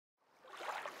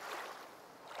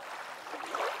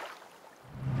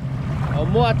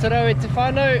Mua te rau e te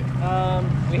whānau.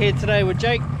 We're here today with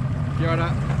Jake. Kia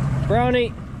ora.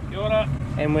 Brownie. Kia ora.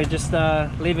 And we're just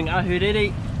leaving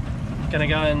Ahuriri. Gonna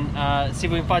go and see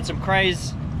if we can find some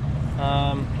crays.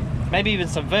 Maybe even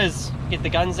some viz. Get the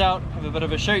guns out, have a bit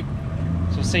of a shoot.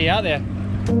 So we'll see you out there.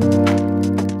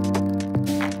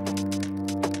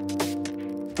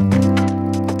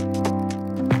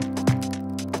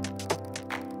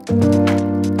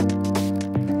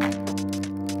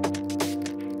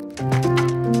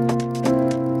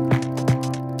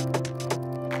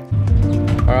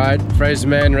 Alright, Fraser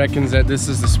man reckons that this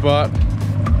is the spot.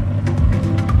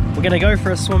 We're gonna go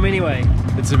for a swim anyway.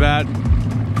 It's about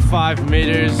 5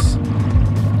 meters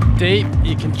deep.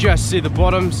 You can just see the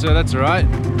bottom, so that's alright.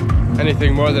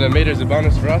 Anything more than a meter is a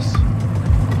bonus for us.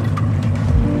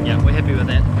 Yeah, we're happy with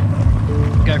that.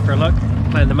 Go for a look,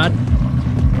 play in the mud.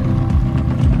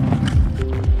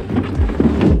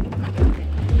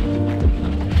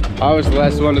 I was the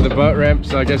last one to the boat ramp,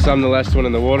 so I guess I'm the last one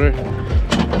in the water.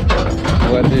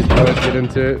 I'll let these boys get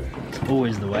into it. It's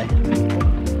always the way.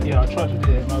 Yeah, I tried to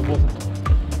do that, but I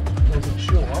wasn't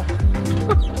sure.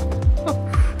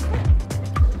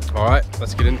 Alright,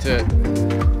 let's get into it.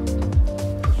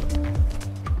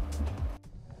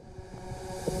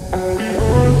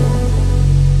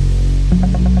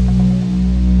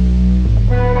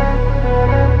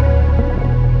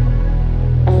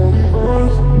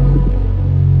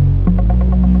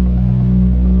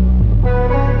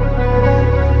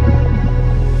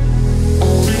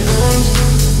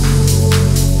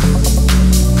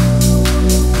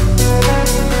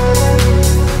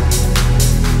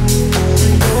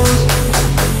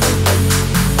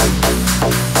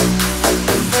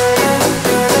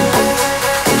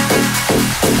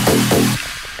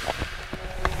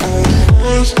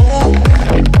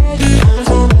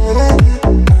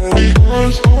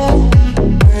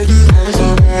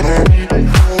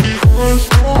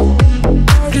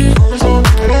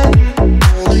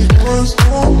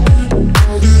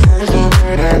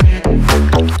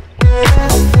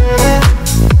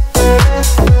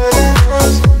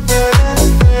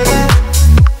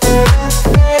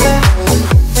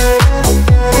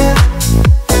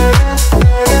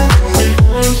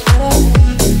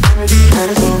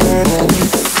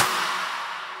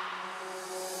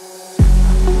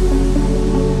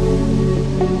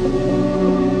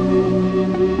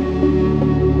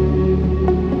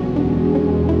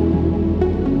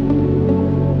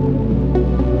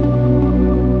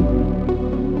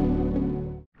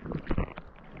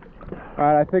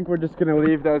 Alright, I think we're just gonna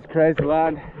leave those crays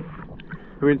alone.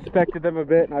 We inspected them a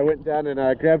bit and I went down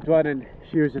and grabbed one and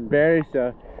she was in berry,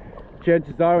 so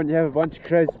chances are when you have a bunch of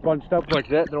crays bunched up like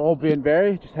that, they'll all be in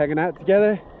berry, just hanging out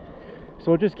together.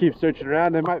 So we'll just keep searching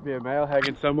around. There might be a male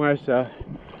hanging somewhere, so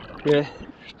yeah.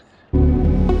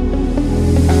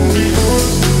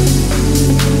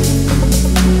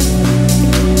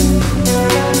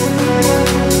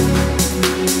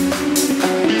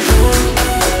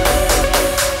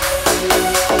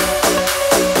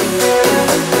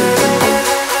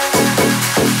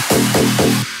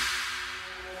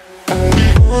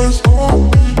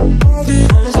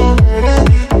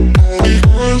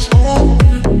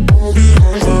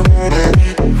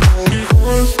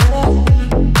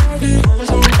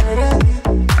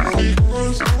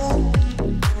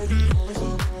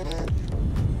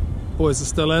 Boys are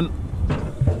still in.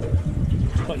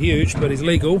 Not huge, but he's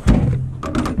legal.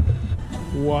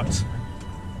 What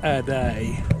a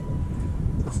day.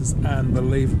 This is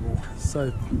unbelievable.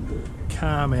 So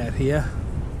calm out here.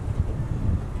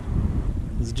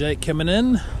 There's Jake coming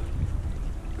in.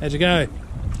 How'd you go?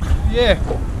 Yeah,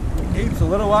 heaps of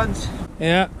little ones.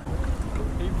 Yeah.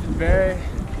 Heaps of berry.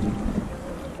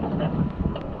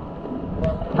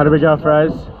 How did we go,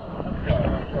 Fraser?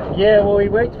 Yeah, well, we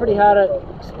worked pretty hard at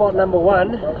spot number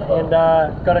 1 and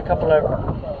got a couple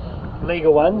of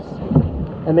legal ones,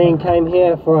 and then came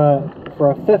here for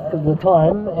a fifth of the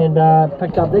time and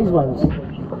picked up these ones.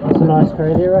 That's a nice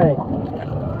cray there, eh?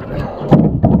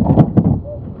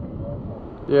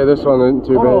 Yeah, this one isn't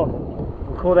too Koro. bad.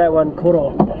 We'll call that one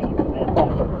Koro.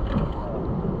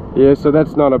 Yeah, so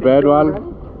that's not a bad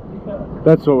one.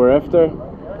 That's what we're after.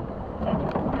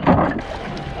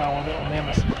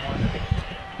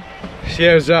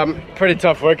 Yeah, it was pretty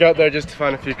tough work out there just to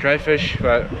find a few crayfish,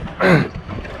 but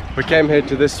we came here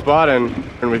to this spot and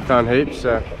we found heaps,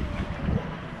 so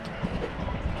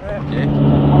yeah.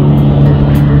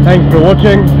 Thanks for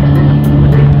watching.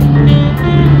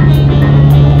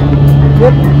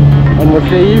 Yep. And we'll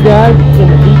see you guys in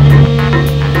the future.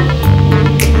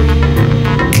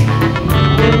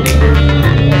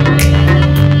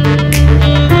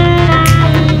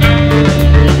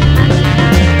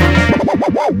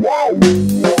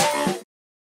 Bye.